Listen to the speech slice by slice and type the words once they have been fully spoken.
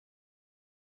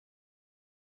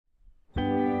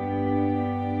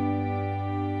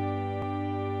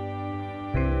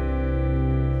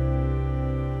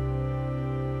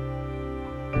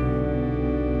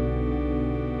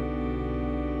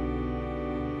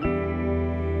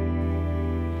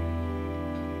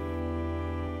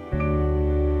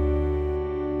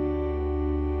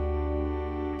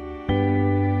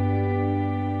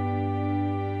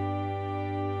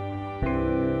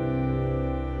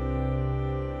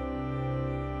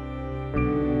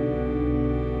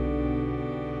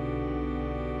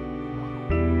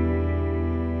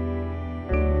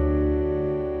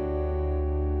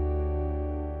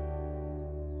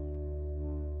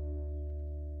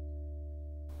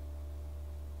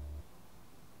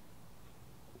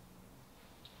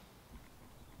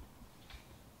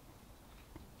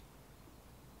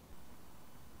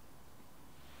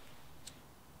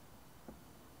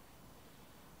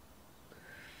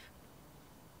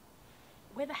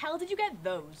Where the hell did you get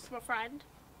those? From a friend.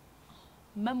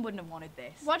 Mum wouldn't have wanted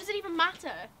this. Why does it even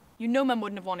matter? You know Mum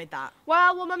wouldn't have wanted that.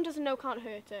 Well, what Mum doesn't know can't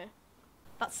hurt her.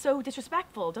 That's so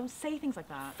disrespectful. Don't say things like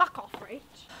that. Fuck off, Rach.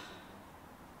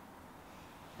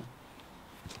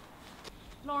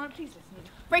 Lauren, please listen.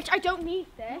 Rach, I don't need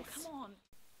this. Oh, come on.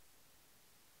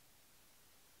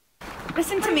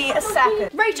 Listen to me a second.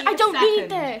 Rach, I don't need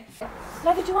this.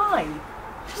 Neither do I.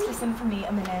 Just listen for me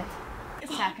a minute. A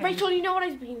second. Rachel, you know what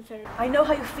I've been through. I know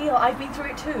how you feel. I've been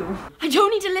through it too. I don't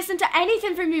need to listen to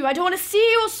anything from you. I don't want to see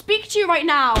you or speak to you right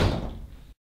now.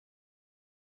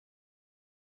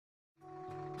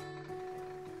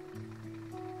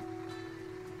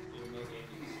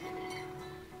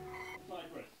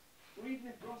 Cyprus. Or even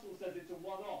if Brussels says it's a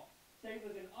one-off,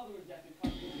 sailors in other indebted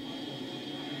countries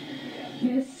might...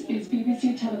 This is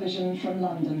BBC Television from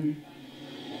London.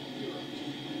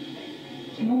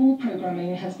 Normal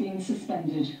programming has been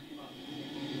suspended.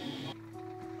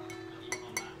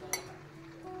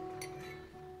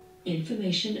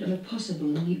 Information of a possible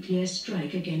nuclear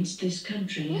strike against this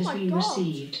country has been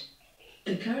received.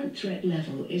 The current threat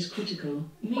level is critical,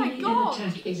 meaning an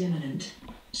attack is imminent.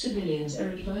 Civilians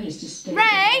are advised to stay in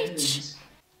their homes.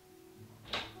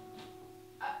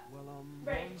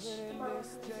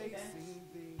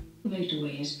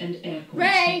 Motorways and airports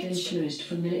have been closed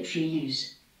for military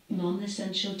use.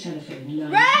 Non-essential telephone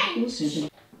lines also been...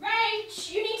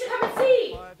 Rach, you need to come and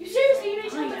see. You seriously, you need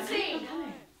to come and see.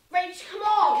 Rach, come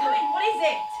on. Come in. What is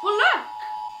it? Well, look.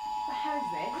 What the hell is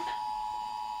this?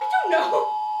 I don't know.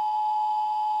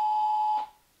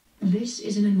 This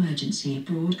is an emergency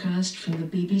broadcast from the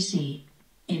BBC.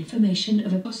 Information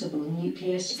of a possible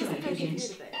nuclear strike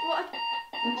against... What?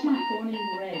 Attack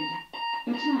warning red.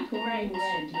 Attack warning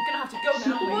red. You're gonna have to go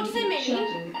now. What does it mean?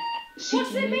 Shelter. What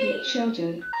does it mean? Shelter.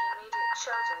 Immediate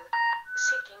shelter.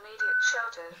 Seek immediate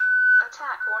shelter.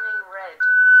 Attack warning red.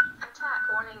 Attack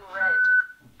warning red.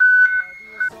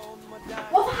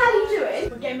 What the hell are you doing?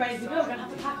 We're getting ready to go. We're gonna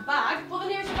have to pack a bag. Well, the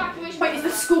nearest evacuation point is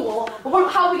the school. But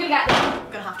how are we going to get there?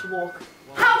 We're gonna have to walk.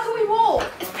 How can we walk?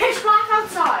 It's pitch black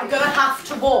outside. We're gonna have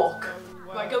to walk.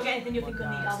 Right, go get anything you think you'll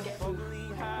need. I'll get food.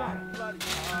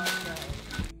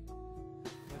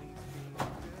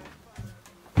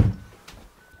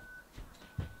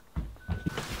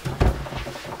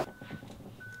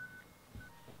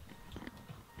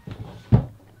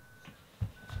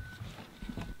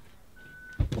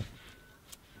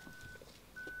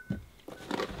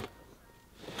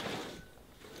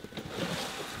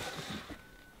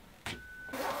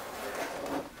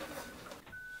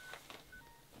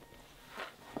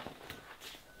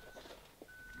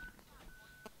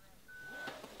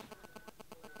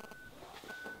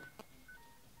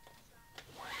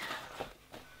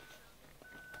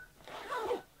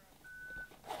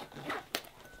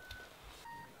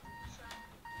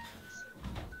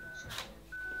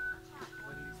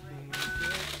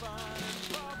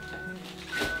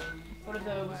 What are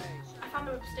those? I found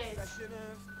them upstairs.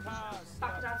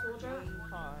 Back of Dad's wardrobe.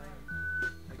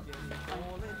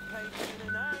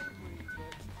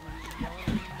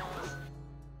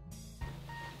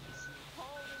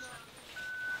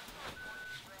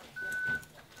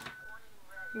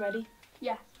 You ready?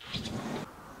 Yeah.